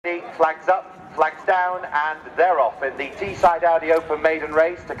flags up, flags down, and they're off in the Teesside Audi Open Maiden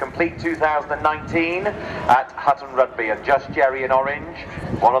Race to complete 2019 at Hutton Rugby. And Just Jerry in orange,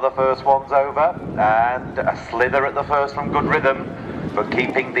 one of the first ones over, and a slither at the first from Good Rhythm, but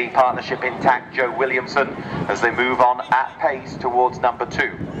keeping the partnership intact, Joe Williamson, as they move on at pace towards number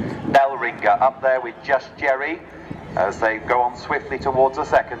 2. Bellringer up there with Just Jerry, as they go on swiftly towards the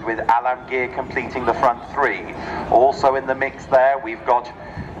second, with Alamgear completing the front 3. Also in the mix there, we've got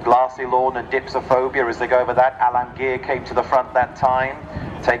Glassy Lawn and Dipsophobia as they go over that. Alamgear came to the front that time,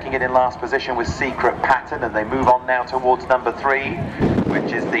 taking it in last position with Secret Pattern, and they move on now towards number 3,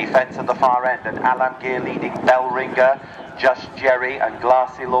 which is the fence at the far end, and Alamgear leading Bellringer, Just Jerry and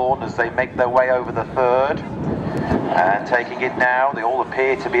Glassy Lawn as they make their way over the third. And taking it now, they all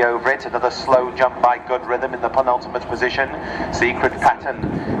appear to be over it. Another slow jump by Good Rhythm in the penultimate position. Secret Pattern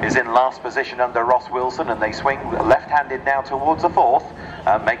is in last position under Ross Wilson, and they swing left-handed now towards the fourth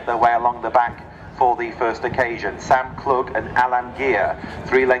and make their way along the back for the first occasion. Sam Klug and Alamgear,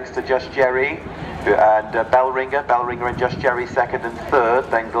 3 lengths to Just Jerry, and Bellringer and Just Jerry second and third,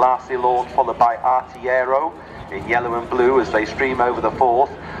 then Glassy Lawn followed by Artiero in yellow and blue as they stream over the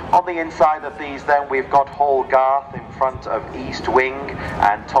fourth. On the inside of these then we've got Hall Garth in front of East Wing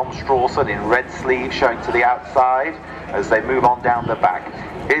and Tom Strawson in red sleeves showing to the outside as they move on down the back.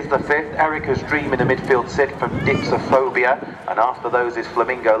 Here's the fifth, Erica's Dream in the midfield sit from Dipsophobia, and after those is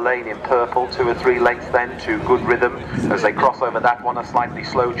Flamingo Lane in purple, 2 or 3 lengths then to Good Rhythm as they cross over that one, a slightly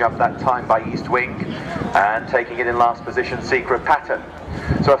slow jump that time by East Wing, and taking it in last position Secret Pattern.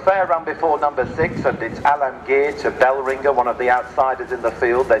 So a fair run before number 6, and it's Alamgear to Bellringer, one of the outsiders in the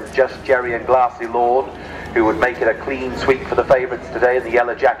field, then Just Jerry and Glassy Lawn, who would make it a clean sweep for the favourites today in the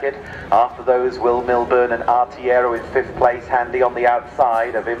yellow jacket. After those, Will Milburn and Artiero in 5th place, handy on the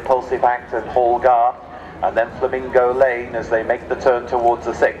outside of Impulsive Act and Hall Garth, and then Flamingo Lane as they make the turn towards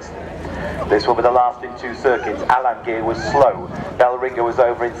the 6th. This will be the last in 2 circuits. Alamgear was slow. Bellringer was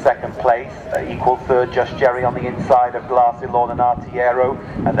over in 2nd place. Equal third, Just Jerry on the inside of Glassy Lawn and Artiero,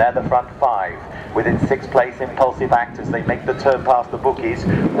 and they're the front 5. Within 6th place, Impulsive Act as they make the turn past the bookies.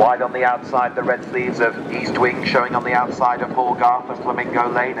 Wide on the outside, the red sleeves of East Wing showing on the outside of Hall Garth and Flamingo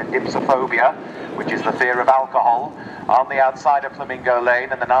Lane and Dipsophobia, which is the fear of alcohol, on the outside of Flamingo Lane,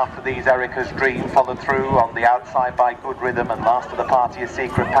 and then after these Erica's Dream followed through on the outside by Good Rhythm, and last of the party is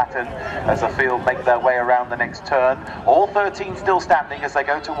Secret Pattern as the field make their way around the next turn. All 13 still standing as they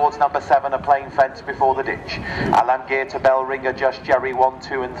go towards number 7, a plain fence before the ditch. Alamgear to Bellringer, Just Jerry 1,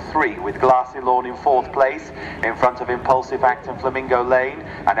 2 and 3, with Glassy Lawn in 4th place in front of Impulsive Act and Flamingo Lane,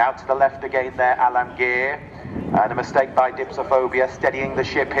 and out to the left again there Alamgear. And a mistake by Dipsophobia, steadying the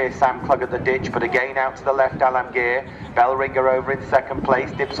ship here, Sam Klug at the ditch, but again out to the left Alamgear. Bellringer over in 2nd place,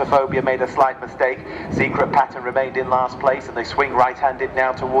 Dipsophobia made a slight mistake. Secret Pattern remained in last place, and they swing right-handed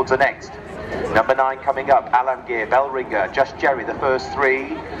now towards the next. Number 9 coming up, Alamgear, Bellringer, Just Jerry, the first 3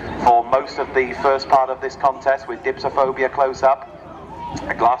 for most of the first part of this contest, with Dipsophobia close up.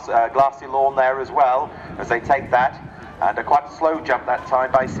 A Glassy Lawn there as well as they take that, and a quite slow jump that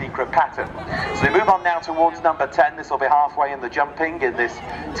time by Secret Pattern. So they move on now towards number 10. This will be halfway in the jumping in this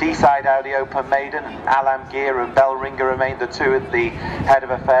Teesside Audi Open Maiden. Alamgear and Bellringer remain the 2 at the head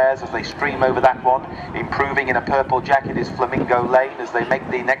of affairs as they stream over that one. Improving in a purple jacket is Flamingo Lane as they make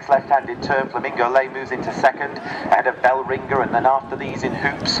the next left-handed turn. Flamingo Lane moves into 2nd ahead of Bellringer, and then after these in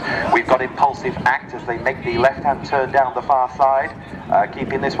hoops we've got Impulsive Act as they make the left-hand turn down the far side.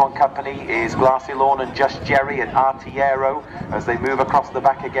 Keeping this one company is Glassy Lawn and Just Jerry and Artiero as they move across the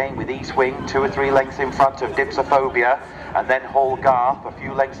back again, with East Wing 2 or 3 lengths in front of Dipsophobia, and then Hall Garth a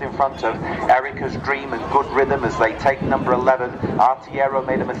few lengths in front of Erica's Dream and Good Rhythm as they take number 11. Artiero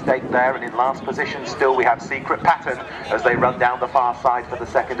made a mistake there, and in last position still we have Secret Pattern as they run down the far side for the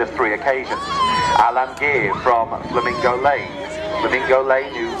 2nd of 3 occasions. Alamgear from Flamingo Lane. Flamingo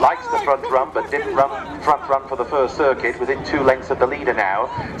Lane, who likes the front run but didn't front run for the first circuit, within 2 lengths of the leader now.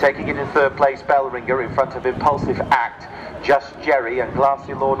 Taking it in 3rd place, Bellringer in front of Impulsive Act, Just Jerry and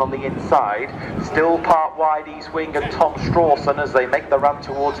Glassy Lawn on the inside. Still part wide East Wing and Tom Strawson as they make the run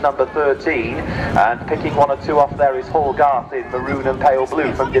towards number 13, and picking 1 or 2 off there is Hall Garth in maroon and pale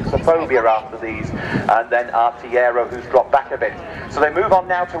blue from Dipsophobia after these, and then Artiero who's dropped back a bit. So they move on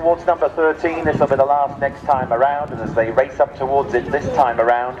now towards number 13. This will be the last next time around, and as they race up towards it this time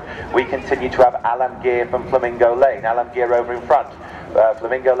around, we continue to have Alamgear from Flamingo Lane. Alamgear over in front,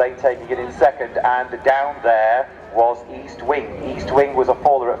 Flamingo Lane taking it in 2nd, and down there was East Wing. East Wing was a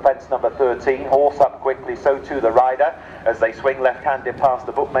faller at fence number 13. 13. Horse up quickly, so too the rider, as they swing left-handed past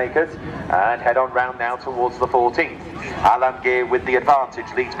the bookmakers and head on round now towards the 14th. Alamgir with the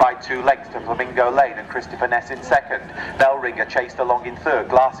advantage leads by 2 lengths to Flamingo Lane and Christopher Ness in second. Bellringer chased along in third.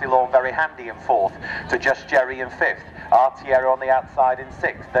 Glassy Lawn very handy in fourth to Just Jerry in fifth. Artiero on the outside in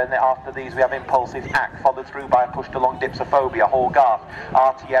sixth. Then after these we have Impulsive Act, followed through by a pushed along Dipsophobia, Hallgarth.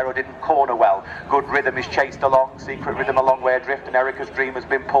 Artiero didn't corner well. Good Rhythm is chased along. Secret Rhythm a long way adrift, and Erica's Dream has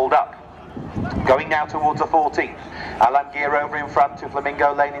been pulled up. Going now towards the 14th. Alamgir over in front to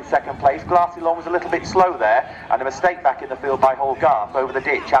Flamingo Lane in second place. Glassy Lawn was a little bit slow there, and a mistake back in the field by Hallgarth over the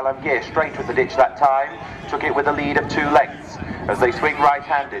ditch. Alamgir straight with the ditch that time, took it with a lead of 2 lengths. As they swing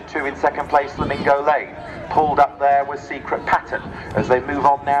right-handed, 2 in second place, Flamingo Lane. Pulled up there was Secret Pattern. As they move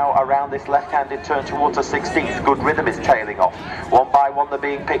on now around this left-handed turn towards the 16th, Good Rhythm is tailing off. One by one they're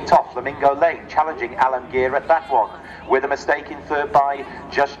being picked off. Flamingo Lane challenging Alamgir at that one, with a mistake in third by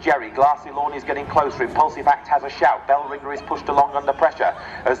Just Jerry. Glassy Lawn is getting closer. Impulsive Act has a shout. Bellringer is pushed along under pressure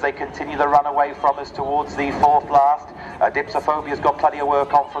as they continue the run away from us towards the 4th last. Dipsophobia's got plenty of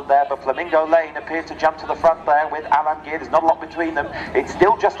work on from there, but Flamingo Lane appears to jump to the front there with Alamgir. There's not a lot between them. It's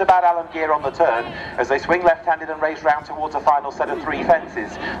still just about Alamgir on the turn as they swing left-handed and race round towards a final set of 3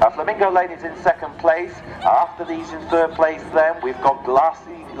 fences. Flamingo Lane is in second place. After these in third place then we've got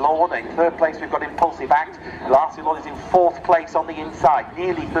Glassy Lawn. In third place we've got Impulsive Act. Glassy Lawn is in 4th place on the inside,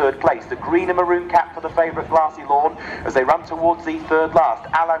 nearly 3rd place. The green and maroon cap for the favourite Glassy Lawn as they run towards the 3rd last.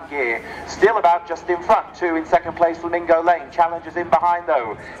 Alamgir still about just in front. 2 in second place, Flamingo Lane. Challengers in behind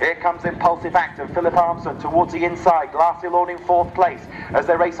though. Here comes Impulsive Act and Philip Armson towards the inside. Glassy Lawn in 4th place as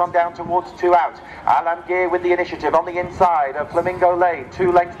they race on down towards 2 out. Alamgir with the initiative on the inside of Flamingo Lane.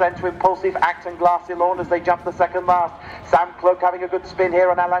 2 lengths then to Impulsive Act and Glassy Lawn as they jump the 2nd last. Sam Cloak having a good spin here,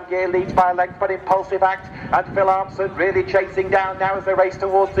 and Alamgir leads by a length, but Impulsive Act and Phil Armson really chasing down now as they race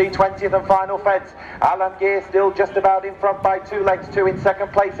towards the 20th and final fence. Alamgir still just about in front by 2 lengths. 2 in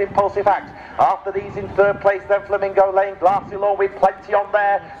second place, Impulsive Act. After these in 3rd place then Flamingo Lane. Glassy Lawn with plenty on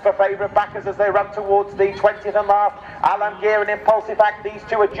there for favourite backers as they run towards the 20th and last. Alamgir and Impulsive Act, these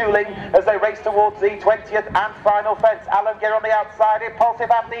two are duelling as they race towards the 20th and final fence. Alamgir on the outside, Impulsive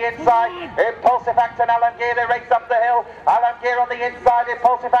Act the inside. Impulsive Act and Alamgir, they race up the hill. Alamgir on the inside,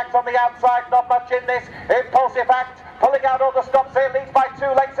 Impulsive Act on the outside, not much in this. Impulsive Act pulling out all the stops here, leads by 2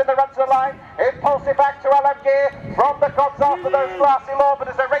 lengths in the run to the line. Impulsive Act to Alamgir from the cots after those Glassy Lawn, but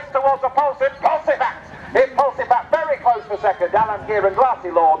as they race towards the pulse, Impulsive Act very close for second. Alamgir and Glassy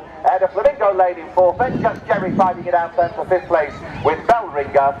Lawn ahead of Flamingo Lane in 4th, then Just Jerry fighting it out then for 5th place with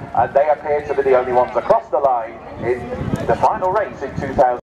Bellringer, and they appear to be the only ones across the line in the final race in 2000.